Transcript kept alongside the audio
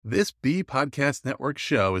This B Podcast Network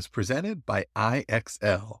show is presented by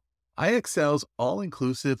IXL. IXL's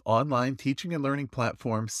all-inclusive online teaching and learning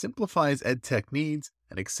platform simplifies edtech needs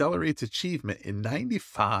and accelerates achievement in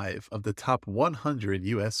 95 of the top 100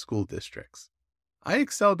 U.S. school districts.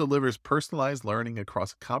 IXL delivers personalized learning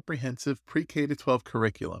across a comprehensive pre-K-12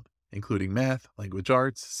 curriculum, including math, language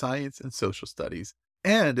arts, science, and social studies,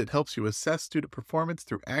 and it helps you assess student performance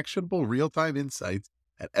through actionable real-time insights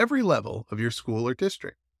at every level of your school or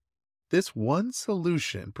district. This one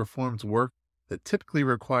solution performs work that typically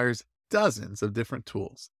requires dozens of different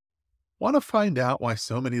tools. Want to find out why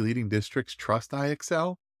so many leading districts trust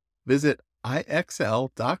IXL? Visit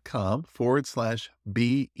IXL.com/BE.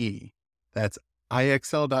 That's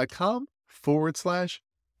IXL.com/BE.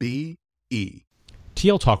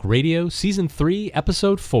 TL Talk Radio, Season 3,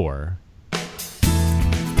 Episode 4.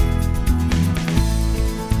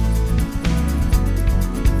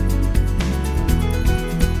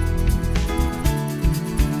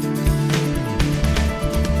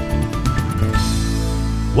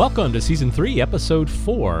 Welcome to Season 3, Episode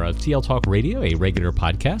 4 of TL Talk Radio, a regular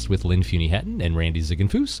podcast with Lynn Funy-Hetton and Randy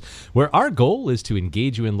Ziegenfuss, where our goal is to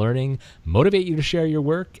engage you in learning, motivate you to share your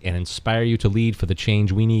work, and inspire you to lead for the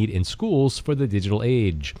change we need in schools for the digital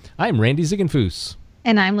age. I'm Randy Ziegenfuss.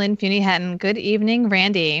 And I'm Lynn Funy-Hetton. Good evening,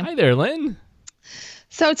 Randy. Hi there, Lynn.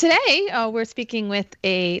 So today we're speaking with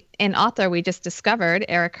an author we just discovered,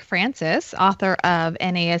 Erik Francis, author of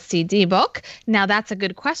NASCD book. Now That's a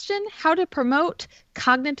Good Question, How to Promote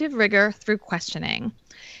Cognitive Rigor Through Questioning.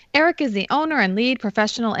 Erik is the owner and lead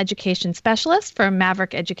professional education specialist for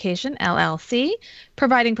Maverick Education, LLC,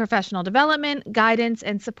 providing professional development, guidance,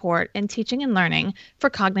 and support in teaching and learning for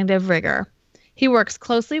cognitive rigor. He works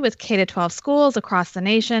closely with K-12 schools across the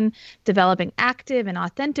nation, developing active and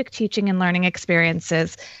authentic teaching and learning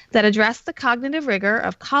experiences that address the cognitive rigor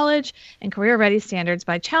of college and career-ready standards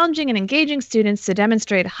by challenging and engaging students to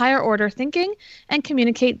demonstrate higher-order thinking and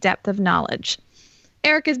communicate depth of knowledge.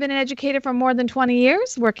 Erik has been an educator for more than 20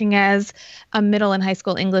 years, working as a middle and high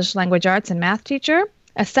school English language arts and math teacher,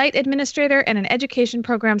 a site administrator, and an education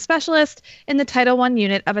program specialist in the Title I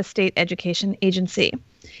unit of a state education agency.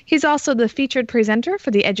 He's also the featured presenter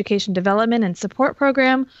for the Education Development and Support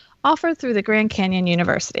Program offered through the Grand Canyon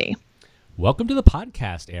University. Welcome to the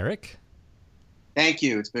podcast, Erik. Thank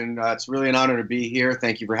you. It's really an honor to be here.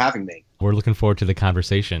 Thank you for having me. We're looking forward to the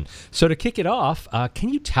conversation. So to kick it off, can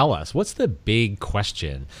you tell us what's the big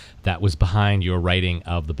question that was behind your writing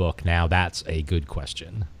of the book? Now That's a Good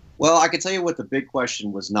Question. Well, I can tell you what the big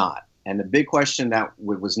question was not. And the big question that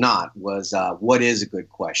was not was, what is a good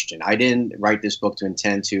question? I didn't write this book to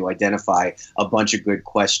intend to identify a bunch of good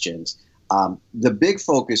questions. The big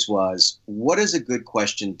focus was, what does a good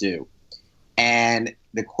question do? And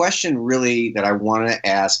the question really that I want to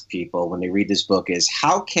ask people when they read this book is,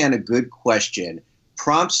 how can a good question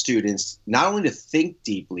prompt students not only to think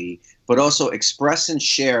deeply, but also express and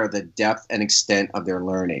share the depth and extent of their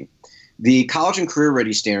learning? The college and career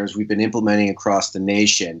ready standards we've been implementing across the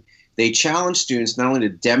nation, they challenge students not only to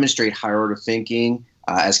demonstrate higher order thinking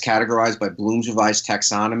as categorized by Bloom's revised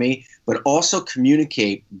taxonomy, but also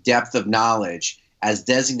communicate depth of knowledge as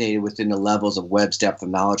designated within the levels of Webb's depth of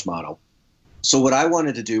knowledge model. So what I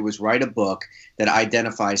wanted to do was write a book that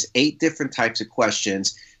identifies 8 different types of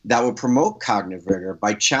questions that will promote cognitive rigor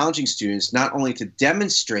by challenging students not only to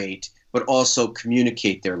demonstrate, but also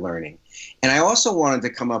communicate their learning. And I also wanted to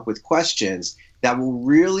come up with questions that will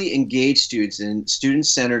really engage students in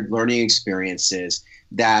student-centered learning experiences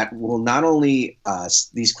that will not only,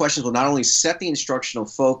 these questions will not only set the instructional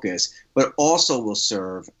focus, but also will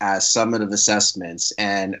serve as summative assessments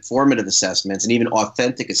and formative assessments and even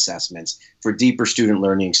authentic assessments for deeper student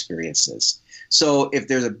learning experiences. So if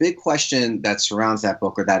there's a big question that surrounds that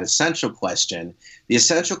book, or that essential question, the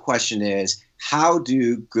essential question is, how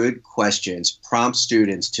do good questions prompt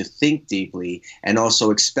students to think deeply and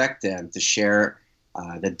also expect them to share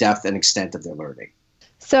the depth and extent of their learning?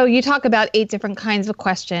 So you talk about 8 different kinds of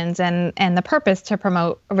questions and the purpose to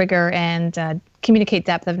promote rigor and communicate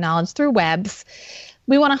depth of knowledge through Webb's.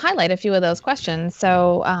 We want to highlight a few of those questions.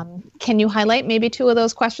 So can you highlight maybe 2 of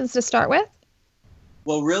those questions to start with?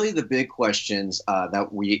 Well, really the big questions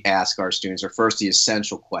that we ask our students are first the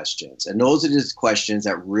essential questions. And those are the questions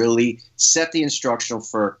that really set the instructional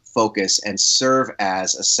focus and serve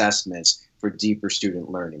as assessments for deeper student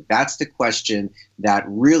learning. That's the question that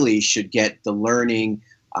really should get the learning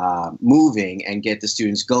moving and get the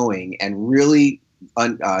students going and really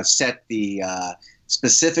set the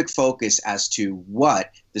specific focus as to what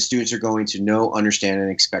the students are going to know, understand, and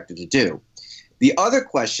expected to do. The other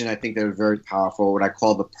question I think that are very powerful, what I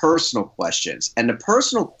call the personal questions. And the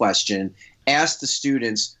personal question ask the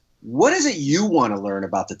students, what is it you want to learn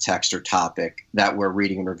about the text or topic that we're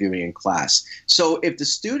reading and reviewing in class? So if the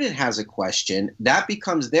student has a question, that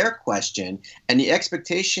becomes their question, and the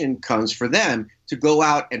expectation comes for them to go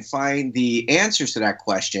out and find the answers to that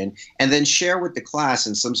question and then share with the class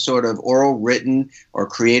in some sort of oral, written, or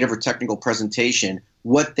creative or technical presentation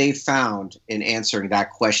what they found in answering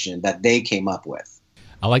that question that they came up with.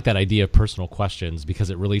 I like that idea of personal questions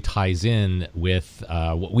because it really ties in with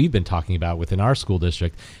what we've been talking about within our school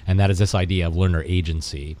district, and that is this idea of learner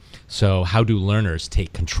agency. So how do learners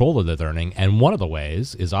take control of their learning? And one of the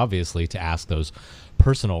ways is obviously to ask those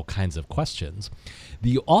personal kinds of questions.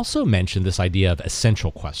 You also mentioned this idea of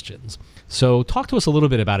essential questions. So talk to us a little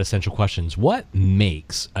bit about essential questions. What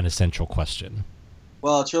makes an essential question?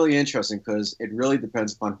 Well, it's really interesting because it really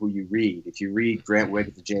depends upon who you read. If you read Grant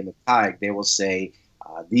Wiggins and Jay McTighe, they will say,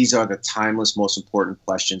 these are the timeless, most important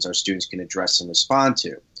questions our students can address and respond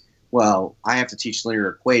to. Well, I have to teach linear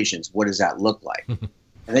equations. What does that look like? And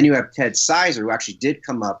then you have Ted Sizer, who actually did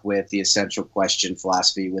come up with the essential question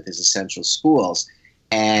philosophy with his essential schools.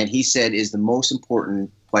 And he said is the most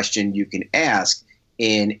important question you can ask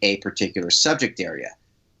in a particular subject area.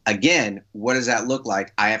 Again, what does that look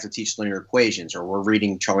like? I have to teach linear equations, or we're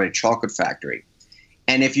reading Charlie and the Chocolate Factory.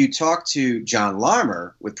 And if you talk to John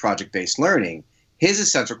Larmer with project-based learning, his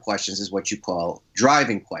essential questions is what you call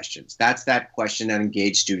driving questions. That's that question that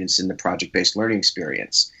engaged students in the project-based learning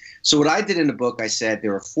experience. So what I did in the book, I said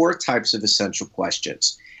there are 4 types of essential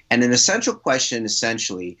questions. And an essential question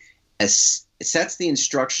essentially sets the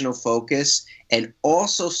instructional focus and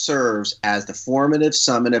also serves as the formative,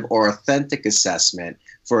 summative, or authentic assessment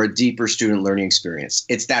for a deeper student learning experience.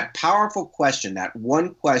 It's that powerful question, that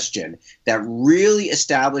one question that really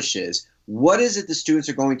establishes what is it the students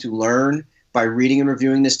are going to learn by reading and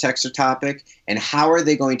reviewing this text or topic, and how are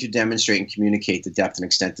they going to demonstrate and communicate the depth and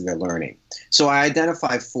extent of their learning. So I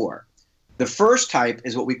identified 4. The first type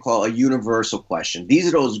is what we call a universal question. These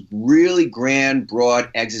are those really grand, broad,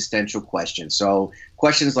 existential questions. So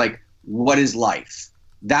questions like, what is life?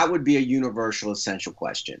 That would be a universal essential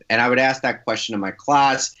question. And I would ask that question in my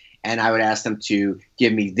class, and I would ask them to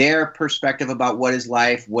give me their perspective about what is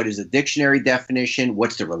life, what is the dictionary definition,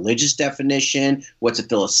 what's the religious definition, what's a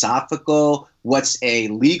philosophical, what's a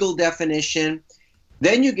legal definition.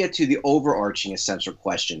 Then you get to the overarching essential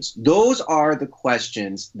questions. Those are the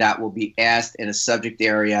questions that will be asked in a subject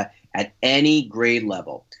area at any grade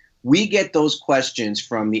level. We get those questions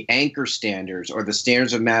from the anchor standards, or the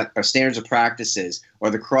standards of math, or standards of practices,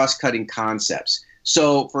 or the cross-cutting concepts.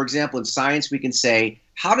 So, for example, in science, we can say,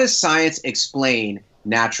 how does science explain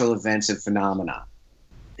natural events and phenomena?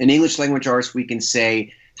 In English language arts, we can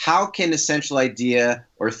say, how can essential idea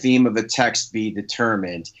or theme of a text be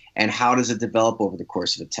determined, and how does it develop over the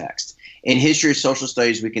course of a text? In history or social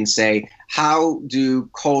studies, we can say, how do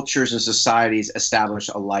cultures and societies establish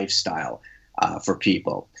a lifestyle for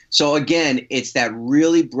people? So again, it's that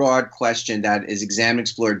really broad question that is examined,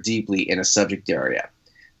 explored deeply in a subject area.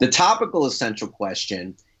 The topical essential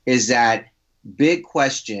question is that big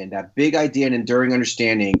question, that big idea and enduring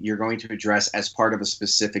understanding you're going to address as part of a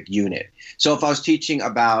specific unit. So if I was teaching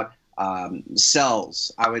about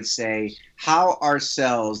cells, I would say, how are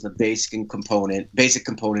cells the basic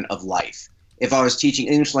component of life? If I was teaching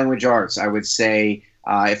English language arts, I would say,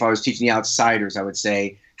 if I was teaching the outsiders, I would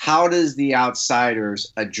say, how does the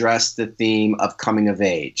outsiders address the theme of coming of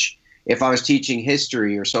age? If I was teaching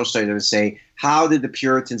history or social studies, I would say, how did the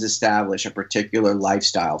Puritans establish a particular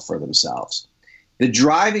lifestyle for themselves? The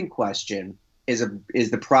driving question is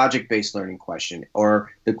the project-based learning question,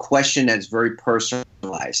 or the question that's very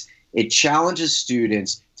personalized. It challenges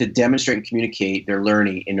students to demonstrate and communicate their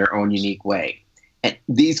learning in their own unique way. And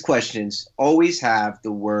these questions always have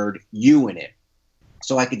the word you in it.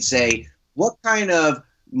 So I could say, what kind of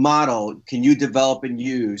model can you develop and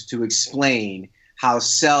use to explain how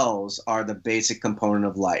cells are the basic component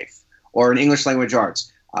of life? Or in English language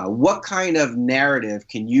arts, what kind of narrative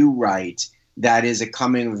can you write that is a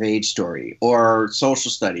coming of age story? Or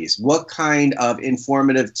social studies, what kind of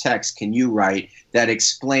informative text can you write that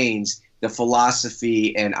explains the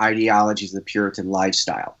philosophy and ideologies of the Puritan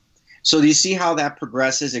lifestyle? So do you see how that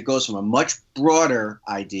progresses? It goes from a much broader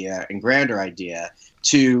idea and grander idea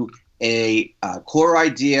to a core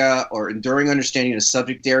idea or enduring understanding of a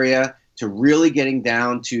subject area, to really getting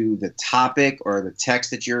down to the topic or the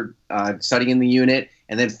text that you're studying in the unit.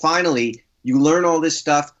 And then finally, you learn all this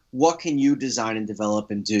stuff. What can you design and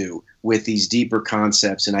develop and do with these deeper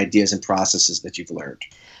concepts and ideas and processes that you've learned?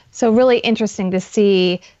 So really interesting to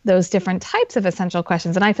see those different types of essential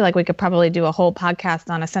questions. And I feel like we could probably do a whole podcast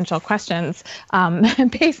on essential questions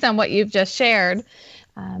based on what you've just shared.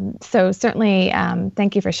 So certainly,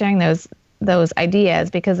 thank you for sharing those ideas,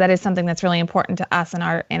 because that is something that's really important to us in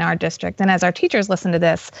our district. And as our teachers listen to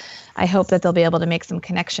this, I hope that they'll be able to make some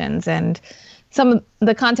connections. And some of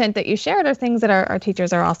the content that you shared are things that our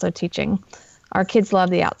teachers are also teaching. Our kids love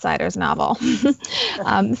The Outsiders novel.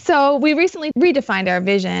 So we recently redefined our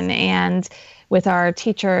vision, and with our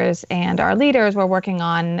teachers and our leaders, we're working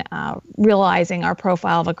on realizing our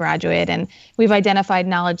profile of a graduate. And we've identified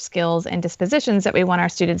knowledge, skills, and dispositions that we want our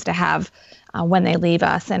students to have when they leave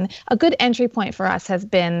us. And a good entry point for us has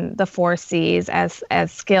been the 4 C's as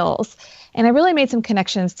skills. And I really made some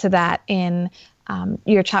connections to that in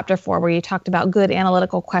your chapter 4, where you talked about good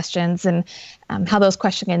analytical questions and how those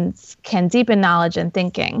questions can deepen knowledge and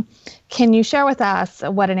thinking. Can you share with us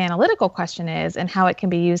what an analytical question is and how it can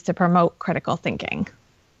be used to promote critical thinking?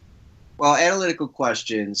 Well, analytical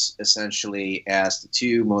questions essentially ask the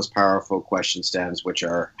 2 most powerful question stems, which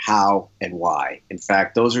are how and why. In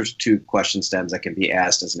fact, those are 2 question stems that can be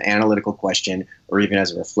asked as an analytical question or even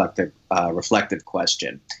as a reflective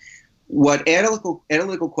question. What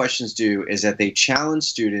analytical questions do is that they challenge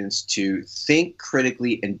students to think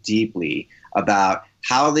critically and deeply about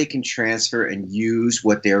how they can transfer and use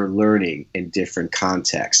what they're learning in different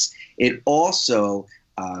contexts. It also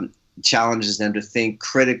challenges them to think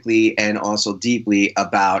critically and also deeply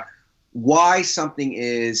about why something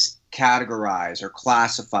is categorized or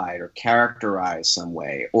classified or characterized some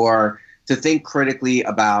way, or to think critically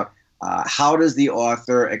about how does the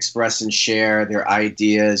author express and share their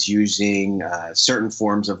ideas using certain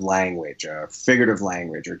forms of language, or figurative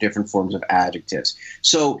language, or different forms of adjectives.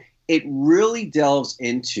 So it really delves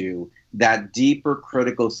into that deeper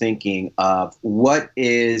critical thinking of what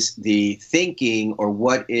is the thinking or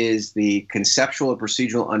what is the conceptual or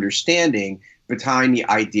procedural understanding behind the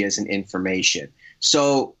ideas and information.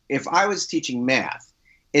 So if I was teaching math,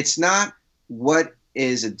 it's not what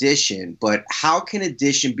is addition, but how can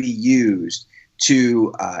addition be used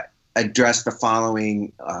to address the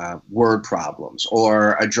following word problems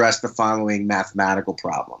or address the following mathematical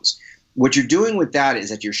problems. What you're doing with that is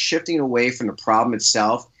that you're shifting away from the problem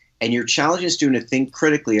itself, and you're challenging a student to think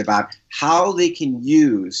critically about how they can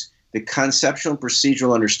use the conceptual and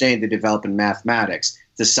procedural understanding they develop in mathematics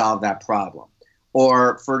to solve that problem.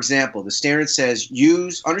 Or, for example, the standard says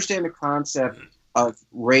understand the concept of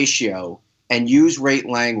ratio and use rate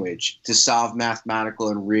language to solve mathematical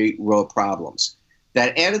and real problems.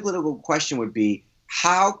 That analytical question would be,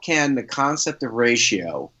 how can the concept of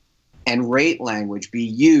ratio and rate language be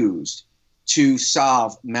used to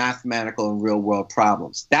solve mathematical and real-world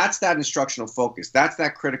problems? That's that instructional focus. That's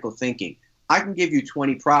that critical thinking. I can give you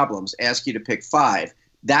 20 problems, ask you to pick 5.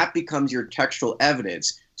 That becomes your textual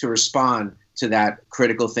evidence to respond to that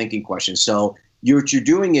critical thinking question. So what you're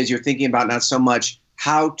doing is you're thinking about not so much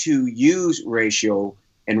how to use ratio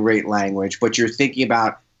and rate language, but you're thinking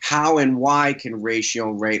about how and why can ratio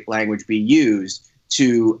and rate language be used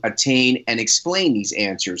to attain and explain these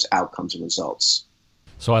answers, outcomes, and results.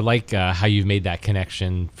 So I like how you've made that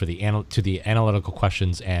connection for the analytical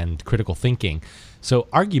questions and critical thinking. So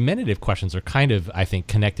argumentative questions are kind of, I think,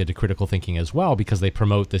 connected to critical thinking as well, because they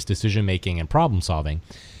promote this decision making and problem solving.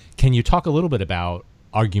 Can you talk a little bit about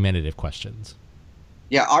argumentative questions?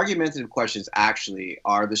 Yeah, argumentative questions actually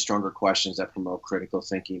are the stronger questions that promote critical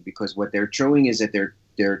thinking, because what they're doing is that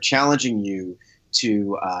they're challenging you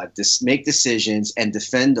to make decisions and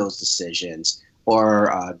defend those decisions,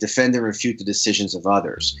 or defend and refute the decisions of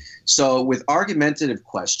others. So with argumentative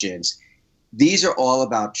questions, these are all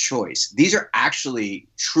about choice. These are actually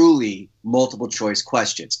truly multiple choice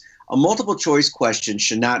questions. A multiple choice question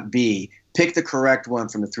should not be pick the correct one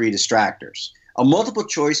from the 3 distractors. A multiple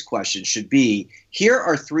choice question should be, here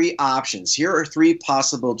are 3 options. Here are 3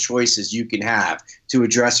 possible choices you can have to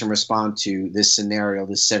address and respond to this scenario,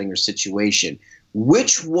 this setting or situation.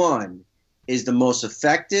 Which one is the most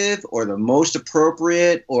effective or the most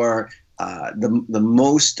appropriate or the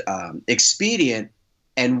most expedient,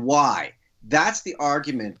 and why? That's the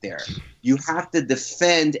argument there. You have to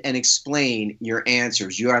defend and explain your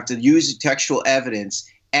answers. You have to use textual evidence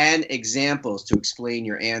and examples to explain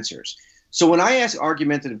your answers. So when I ask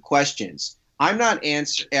argumentative questions, I'm not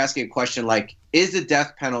asking a question like, is the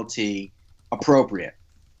death penalty appropriate?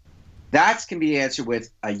 That can be answered with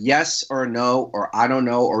a yes or a no, or I don't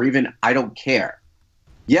know, or even I don't care.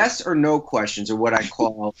 Yes or no questions are what I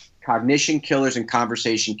call cognition killers and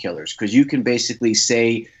conversation killers, because you can basically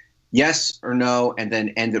say yes or no and then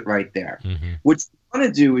end it right there. Mm-hmm. What you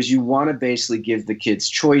want to do is you want to basically give the kids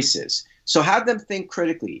choices. So have them think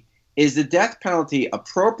critically. Is the death penalty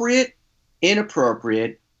appropriate,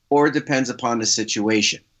 inappropriate, or depends upon the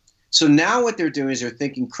situation? So now what they're doing is they're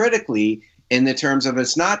thinking critically, in the terms of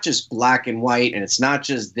it's not just black and white and it's not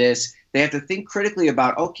just this. They have to think critically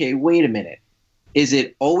about, okay, wait a minute. Is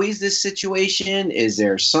it always this situation? Is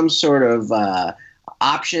there some sort of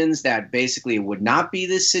options that basically would not be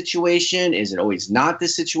this situation? Is it always not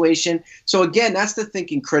this situation? So again, that's the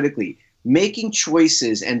thinking critically, making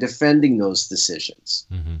choices and defending those decisions.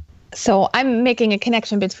 Mm-hmm. So I'm making a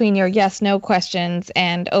connection between your yes/no questions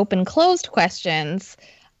and open-closed questions.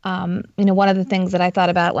 One of the things that I thought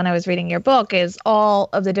about when I was reading your book is all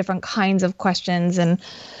of the different kinds of questions and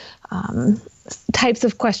types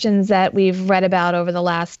of questions that we've read about over the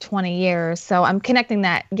last 20 years. So I'm connecting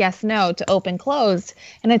that yes/no to open-closed.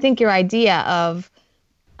 And I think your idea of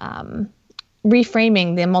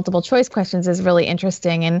reframing the multiple choice questions is really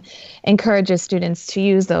interesting and encourages students to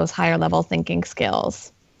use those higher level thinking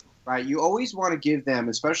skills. Right. You always want to give them,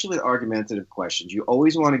 especially with argumentative questions, you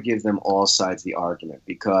always want to give them all sides of the argument,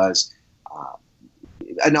 because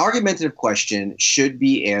an argumentative question should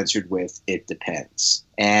be answered with "it depends,"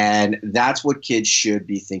 and that's what kids should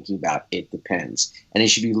be thinking about. It depends, and they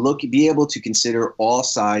should be able to consider all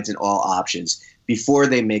sides and all options before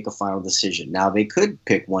they make a final decision. Now, they could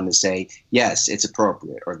pick one to say yes, it's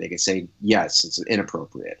appropriate, or they could say yes, it's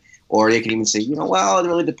inappropriate. Or they can even say, well, it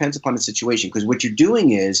really depends upon the situation. Because what you're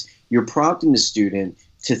doing is you're prompting the student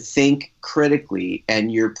to think critically,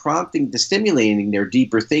 and you're stimulating their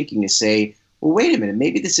deeper thinking to say, well, wait a minute,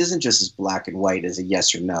 maybe this isn't just as black and white as a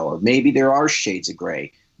yes or no, or maybe there are shades of gray.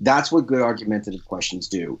 That's what good argumentative questions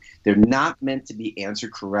do. They're not meant to be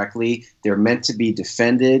answered correctly. They're meant to be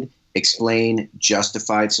defended, explained,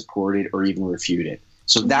 justified, supported, or even refuted.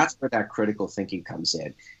 So that's where that critical thinking comes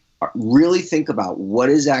in. Really think about what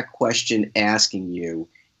is that question asking you,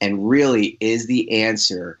 and really is the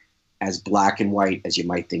answer as black and white as you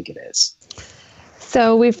might think it is.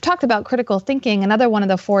 So we've talked about critical thinking. Another one of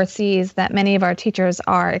the 4 C's that many of our teachers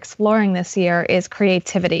are exploring this year is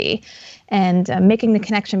creativity. And making the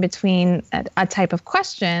connection between a type of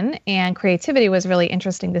question and creativity was really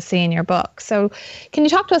interesting to see in your book. So can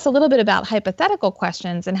you talk to us a little bit about hypothetical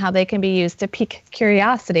questions and how they can be used to pique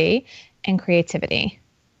curiosity and creativity?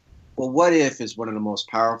 Well, what if is one of the most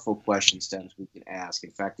powerful question stems we can ask. In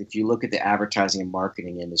fact, if you look at the advertising and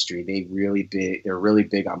marketing industry, they're really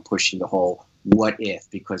big on pushing the whole what if,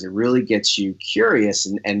 because it really gets you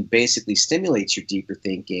curious and basically stimulates your deeper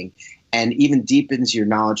thinking and even deepens your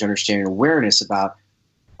knowledge, understanding, awareness about,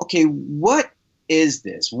 okay, what is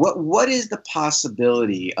this? What is the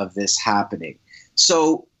possibility of this happening?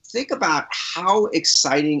 So think about how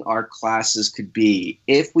exciting our classes could be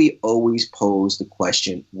if we always pose the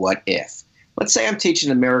question, what if? Let's say I'm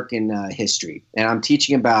teaching American history, and I'm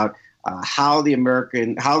teaching about how the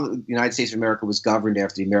United States of America was governed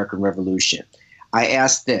after the American Revolution. I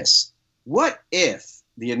ask this: what if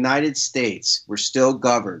the United States were still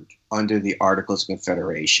governed under the Articles of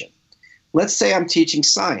Confederation? Let's say I'm teaching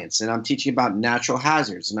science, and I'm teaching about natural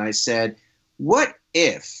hazards, and I said, what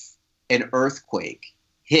if an earthquake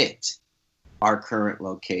hit our current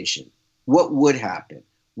location? What would happen?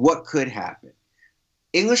 What could happen?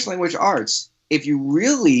 English language arts, if you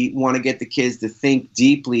really want to get the kids to think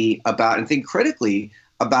deeply about and think critically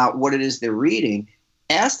about what it is they're reading,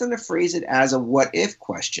 ask them to phrase it as a what if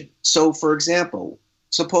question. So, for example,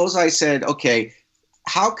 suppose I said, okay,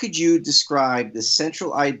 how could you describe the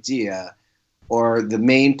central idea or the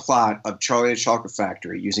main plot of Charlie and the Chocolate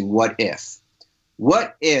Factory using what if?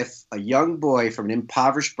 What if a young boy from an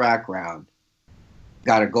impoverished background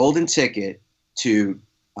got a golden ticket to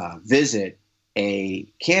visit a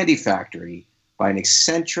candy factory by an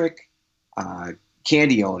eccentric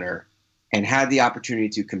candy owner and had the opportunity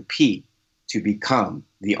to compete to become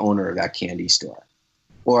the owner of that candy store?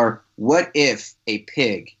 Or what if a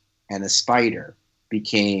pig and a spider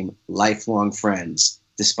became lifelong friends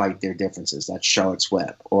despite their differences? That's Charlotte's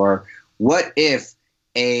Web. Or what if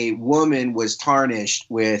a woman was tarnished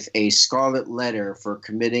with a scarlet letter for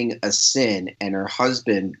committing a sin, and her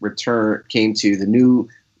husband came to the new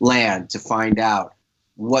land to find out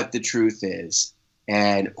what the truth is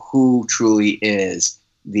and who truly is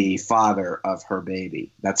the father of her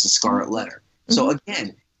baby? That's a scarlet letter. Mm-hmm. So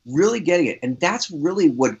again, really getting it. And that's really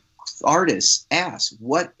what artists ask.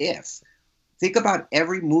 What if? Think about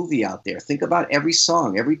every movie out there. Think about every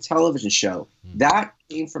song, every television show. Mm-hmm. That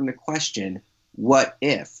came from the question, what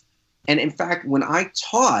if? And in fact, when I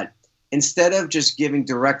taught, instead of just giving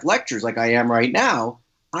direct lectures like I am right now,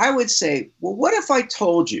 I would say, well, what if I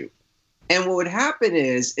told you? And what would happen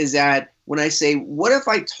is that when I say, what if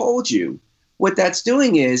I told you, what that's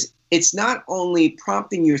doing is it's not only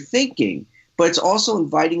prompting your thinking, but it's also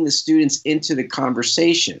inviting the students into the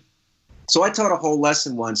conversation. So I taught a whole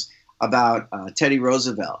lesson once about Teddy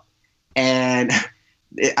Roosevelt. And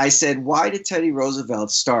I said, why did Teddy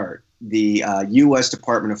Roosevelt start the U.S.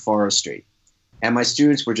 Department of Forestry? And my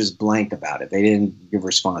students were just blank about it. They didn't give a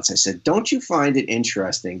response. I said, don't you find it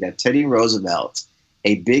interesting that Teddy Roosevelt,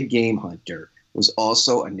 a big game hunter, was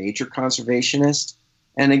also a nature conservationist?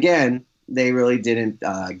 And again, they really didn't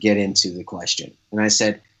get into the question. And I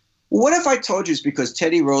said, what if I told you it's because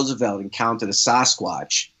Teddy Roosevelt encountered a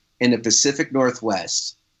Sasquatch in the Pacific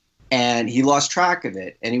Northwest, and he lost track of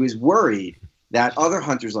it, and he was worried that other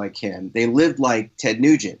hunters like him, they lived like Ted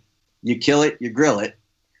Nugent. You kill it, you grill it.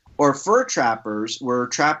 Or fur trappers were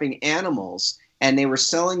trapping animals, and they were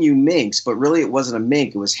selling you minks, but really it wasn't a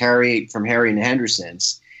mink. It was Harry from Harry and the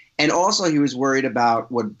Hendersons. And also he was worried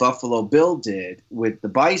about what Buffalo Bill did with the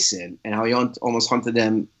bison and how he almost hunted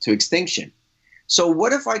them to extinction. So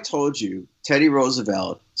what if I told you Teddy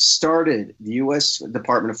Roosevelt started the U.S.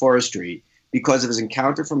 Department of Forestry because of his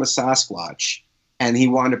encounter from a Sasquatch, and he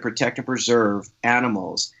wanted to protect and preserve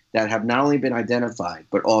animals that have not only been identified,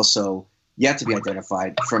 but also yet to be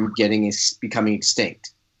identified from becoming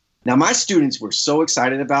extinct. Now, my students were so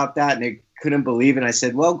excited about that, and they couldn't believe it. I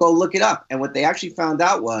said, well, go look it up. And what they actually found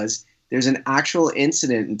out was there's an actual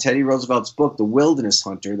incident in Teddy Roosevelt's book, The Wilderness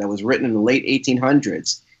Hunter, that was written in the late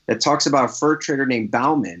 1800s that talks about a fur trader named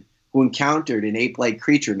Bauman who encountered an ape-like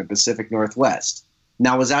creature in the Pacific Northwest.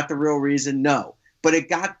 Now, was that the real reason? No. But it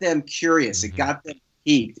got them curious. It got them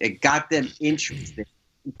piqued. It got them interested.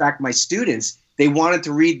 In fact, my students, they wanted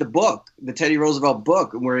to read the book, the Teddy Roosevelt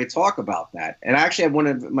book, where they talk about that. And I actually had one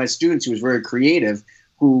of my students who was very creative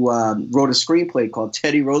who wrote a screenplay called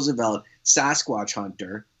Teddy Roosevelt, Sasquatch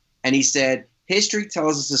Hunter. And he said, history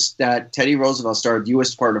tells us that Teddy Roosevelt started the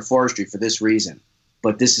U.S. Department of Forestry for this reason.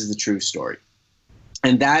 But this is the true story.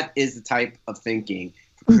 And that is the type of thinking,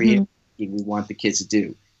 creative thinking we want the kids to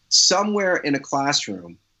do. Somewhere in a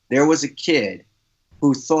classroom, there was a kid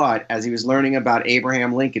who thought, as he was learning about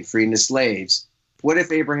Abraham Lincoln freeing the slaves, what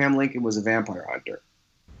if Abraham Lincoln was a vampire hunter?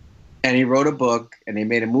 And he wrote a book, and they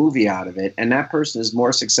made a movie out of it, and that person is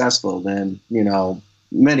more successful than,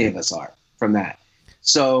 many of us are from that.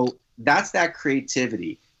 So that's that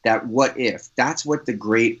creativity, that what if. That's what the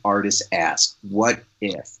great artists ask, what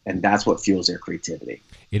if, and that's what fuels their creativity.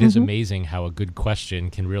 It is amazing how a good question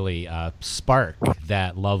can really spark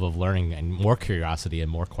that love of learning and more curiosity and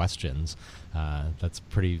more questions. That's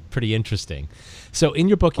pretty interesting. So in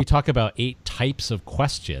your book, you talk about 8 types of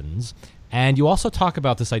questions, and you also talk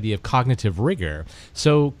about this idea of cognitive rigor.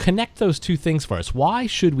 So connect those two things for us. Why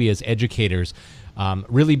should we as educators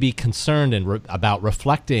really be concerned about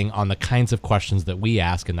reflecting on the kinds of questions that we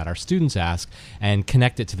ask and that our students ask, and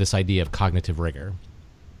connect it to this idea of cognitive rigor?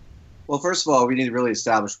 Well, first of all, we need to really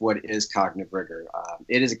establish what is cognitive rigor.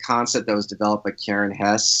 It is a concept that was developed by Karen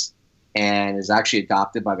Hess and is actually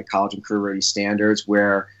adopted by the College and Career Ready Standards,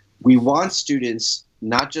 where we want students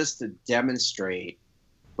not just to demonstrate,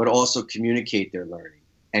 but also communicate their learning.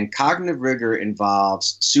 And cognitive rigor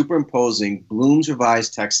involves superimposing Bloom's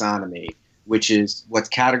revised taxonomy, which is what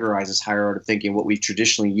categorizes higher order thinking, what we've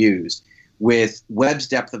traditionally used, with Webb's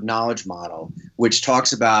depth of knowledge model, which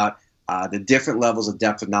talks about the different levels of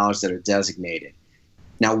depth of knowledge that are designated.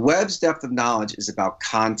 Now, Webb's depth of knowledge is about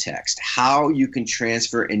context, how you can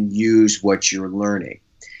transfer and use what you're learning.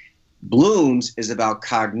 Bloom's is about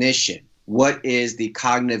cognition. What is the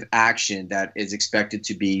cognitive action that is expected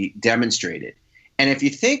to be demonstrated? And if you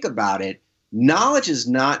think about it, knowledge is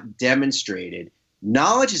not demonstrated.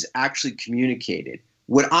 Knowledge is actually communicated.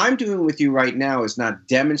 What I'm doing with you right now is not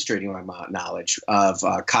demonstrating my knowledge of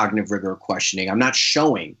cognitive rigor or questioning. I'm not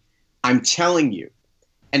showing. I'm telling you.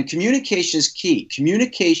 And communication is key.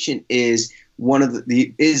 Communication is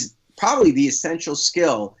is probably the essential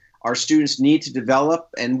skill our students need to develop,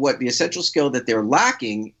 and what the essential skill that they're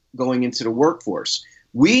lacking going into the workforce.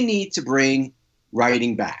 We need to bring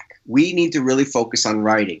writing back. We need to really focus on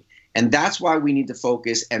writing. And that's why we need to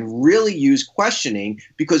focus and really use questioning,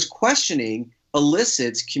 because questioning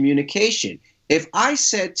elicits communication. If I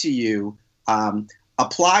said to you,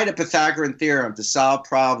 apply the Pythagorean theorem to solve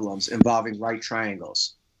problems involving right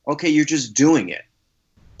triangles, okay, you're just doing it.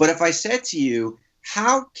 But if I said to you,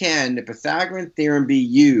 how can the Pythagorean theorem be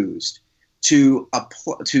used to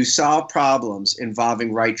solve problems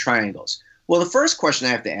involving right triangles? Well, the first question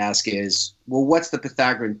I have to ask is, well, what's the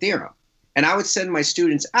Pythagorean theorem? And I would send my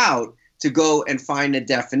students out to go and find a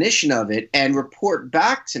definition of it and report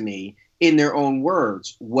back to me in their own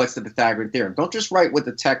words, what's the Pythagorean theorem? Don't just write what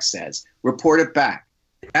the text says. Report it back.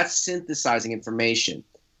 That's synthesizing information.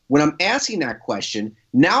 When I'm asking that question,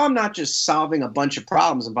 now I'm not just solving a bunch of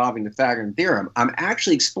problems involving the Pythagorean theorem. I'm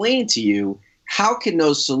actually explaining to you how can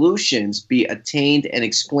those solutions be attained and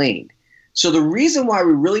explained. So the reason why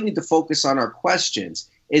we really need to focus on our questions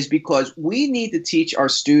is because we need to teach our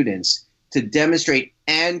students to demonstrate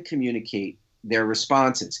and communicate their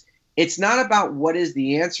responses. It's not about what is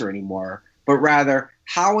the answer anymore, but rather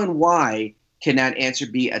how and why can that answer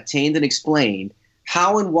be attained and explained?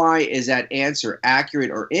 How and why is that answer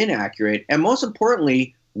accurate or inaccurate? And most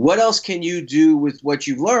importantly, what else can you do with what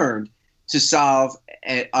you've learned to solve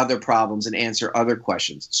other problems and answer other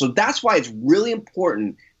questions? So that's why it's really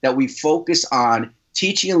important that we focus on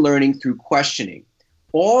teaching and learning through questioning.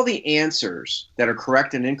 All the answers that are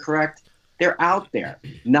correct and incorrect, they're out there.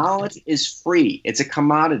 Knowledge is free. It's a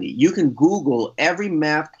commodity. You can Google every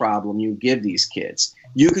math problem you give these kids.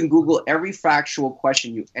 You can Google every factual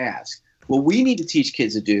question you ask. What we need to teach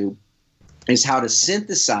kids to do is how to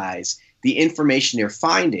synthesize the information they're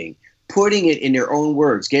finding, putting it in their own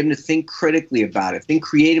words, get them to think critically about it, think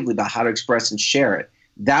creatively about how to express and share it.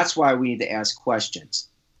 That's why we need to ask questions.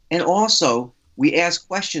 And also, we ask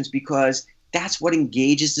questions because that's what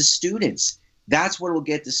engages the students. That's what will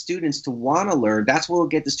get the students to want to learn. That's what will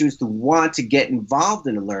get the students to want to get involved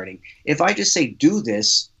in the learning. If I just say, do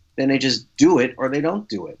this, then they just do it or they don't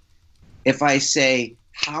do it. If I say,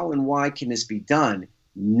 how and why can this be done?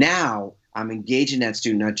 Now I'm engaging that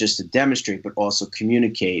student not just to demonstrate, but also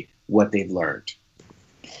communicate what they've learned.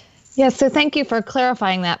 Yeah, so thank you for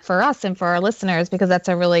clarifying that for us and for our listeners, because that's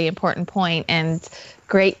a really important point and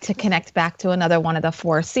great to connect back to another one of the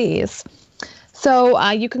 4 C's. So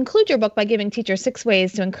you conclude your book by giving teachers 6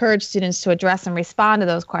 ways to encourage students to address and respond to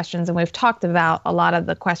those questions. And we've talked about a lot of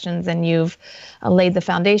the questions, and you've laid the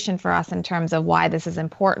foundation for us in terms of why this is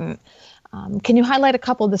important. Can you highlight a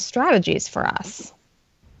couple of the strategies for us?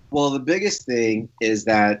 Well, the biggest thing is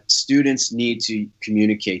that students need to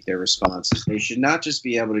communicate their responses. They should not just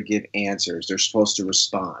be able to give answers. They're supposed to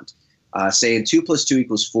respond. Saying 2 +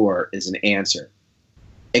 2 = 4 is an answer.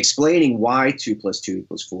 Explaining why 2 + 2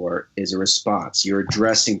 = 4 is a response. You're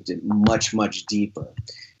addressing it much, much deeper.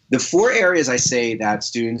 The 4 areas I say that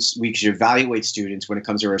we should evaluate students when it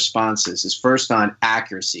comes to responses is first on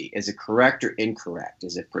accuracy. Is it correct or incorrect?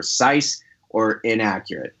 Is it precise or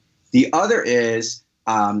inaccurate? The other is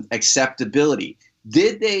acceptability.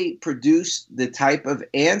 Did they produce the type of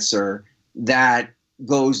answer that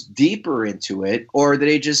goes deeper into it, or did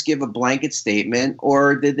they just give a blanket statement,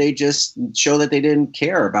 or did they just show that they didn't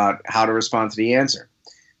care about how to respond to the answer?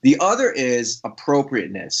 The other is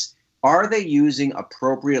appropriateness. Are they using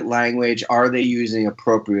appropriate language? Are they using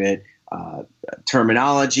appropriate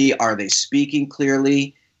terminology? Are they speaking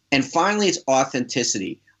clearly? And finally, it's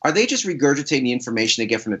authenticity. Are they just regurgitating the information they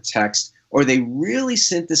get from the text, or are they really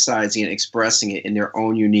synthesizing and expressing it in their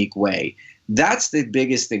own unique way? That's the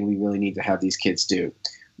biggest thing we really need to have these kids do.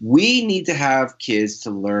 We need to have kids to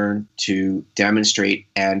learn to demonstrate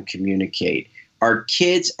and communicate. Our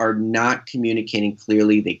kids are not communicating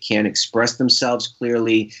clearly. They can't express themselves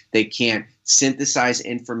clearly. They can't synthesize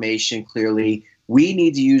information clearly. We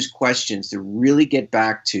need to use questions to really get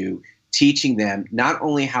back to teaching them not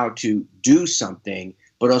only how to do something,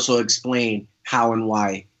 but also explain how and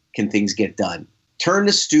why can things get done. Turn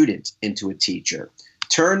the student into a teacher.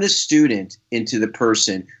 Turn the student into the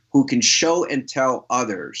person who can show and tell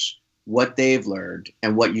others what they've learned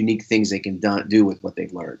and what unique things they can do with what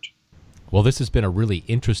they've learned. Well, this has been a really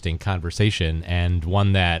interesting conversation, and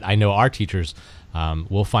one that I know our teachers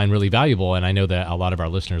will find really valuable, and I know that a lot of our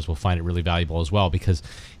listeners will find it really valuable as well, because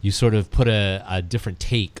you sort of put a different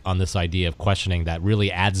take on this idea of questioning that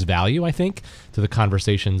really adds value, I think, to the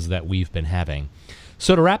conversations that we've been having.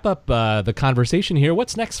 So to wrap up the conversation here,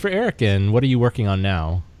 what's next for Erik, and what are you working on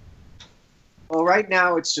now? Well, right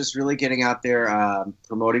now it's just really getting out there,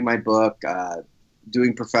 promoting my book,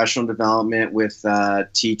 doing professional development with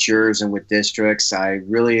teachers and with districts. I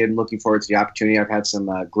really am looking forward to the opportunity. I've had some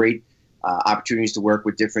great opportunities to work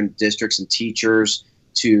with different districts and teachers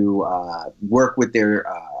to work with their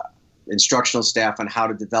instructional staff on how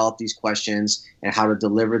to develop these questions and how to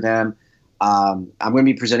deliver them. I'm going to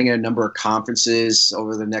be presenting at a number of conferences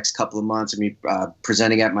over the next couple of months. I'm going to be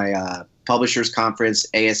presenting at my Publishers Conference,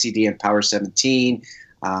 ASCD, and Power 17.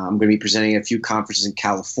 I'm going to be presenting at a few conferences in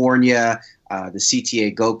California, the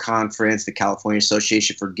CTA Go Conference, the California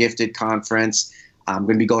Association for Gifted Conference. I'm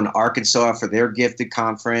going to be going to Arkansas for their Gifted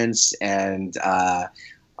Conference, and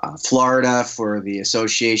Florida for the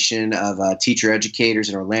Association of Teacher Educators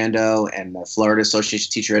in Orlando, and the Florida Association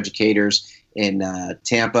of Teacher Educators in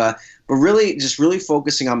Tampa. But really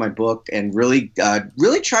focusing on my book and really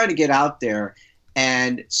trying to get out there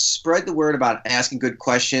and spread the word about asking good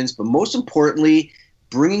questions, but most importantly,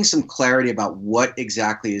 bringing some clarity about what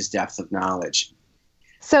exactly is depth of knowledge.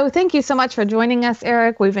 So thank you so much for joining us,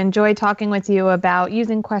 Erik. We've enjoyed talking with you about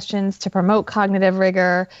using questions to promote cognitive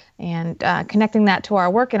rigor and connecting that to our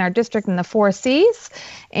work in our district in the 4Cs,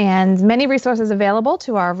 and many resources available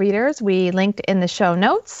to our readers. We linked in the show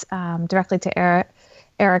notes directly to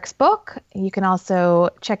Erik's book. You can also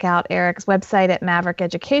check out Erik's website at Maverick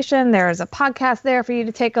Education. There is a podcast there for you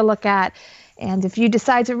to take a look at. And if you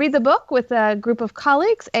decide to read the book with a group of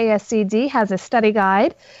colleagues, ASCD has a study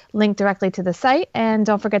guide linked directly to the site. And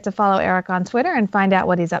don't forget to follow Erik on Twitter and find out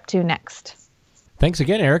what he's up to next. Thanks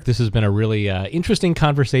again, Erik. This has been a really interesting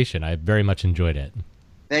conversation. I very much enjoyed it.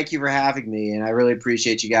 Thank you for having me, and I really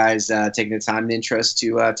appreciate you guys taking the time and interest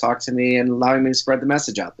to talk to me and allowing me to spread the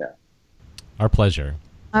message out there. Our pleasure.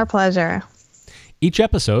 Our pleasure. Each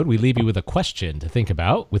episode, we leave you with a question to think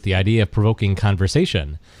about with the idea of provoking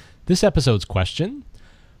conversation. This episode's question: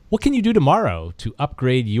 what can you do tomorrow to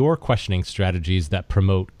upgrade your questioning strategies that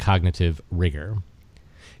promote cognitive rigor?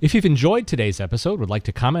 If you've enjoyed today's episode, would like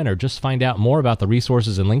to comment, or just find out more about the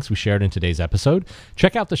resources and links we shared in today's episode,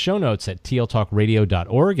 check out the show notes at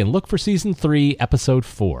tltalkradio.org and look for Season 3, Episode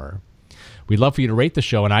 4. We'd love for you to rate the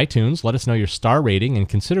show on iTunes, let us know your star rating, and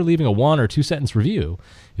consider leaving a 1 or 2 sentence review.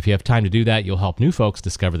 If you have time to do that, you'll help new folks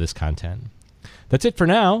discover this content. That's it for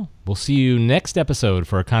now. We'll see you next episode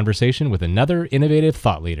for a conversation with another innovative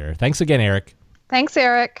thought leader. Thanks again, Erik. Thanks,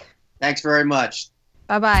 Erik. Thanks very much.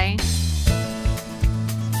 Bye-bye.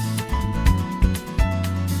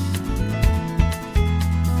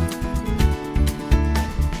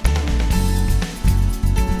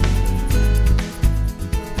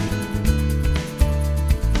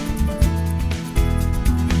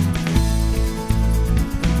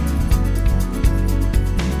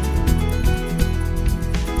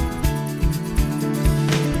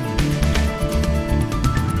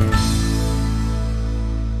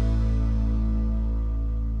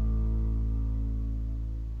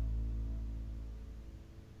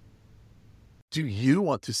 Do you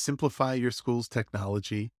want to simplify your school's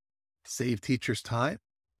technology, save teachers time,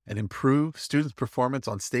 and improve students' performance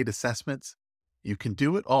on state assessments? You can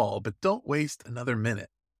do it all, but don't waste another minute.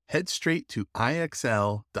 Head straight to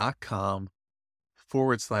ixl.com/BE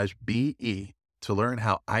to learn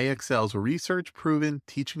how IXL's research-proven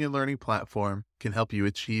teaching and learning platform can help you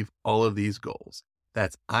achieve all of these goals.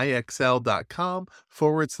 That's ixl.com/BE.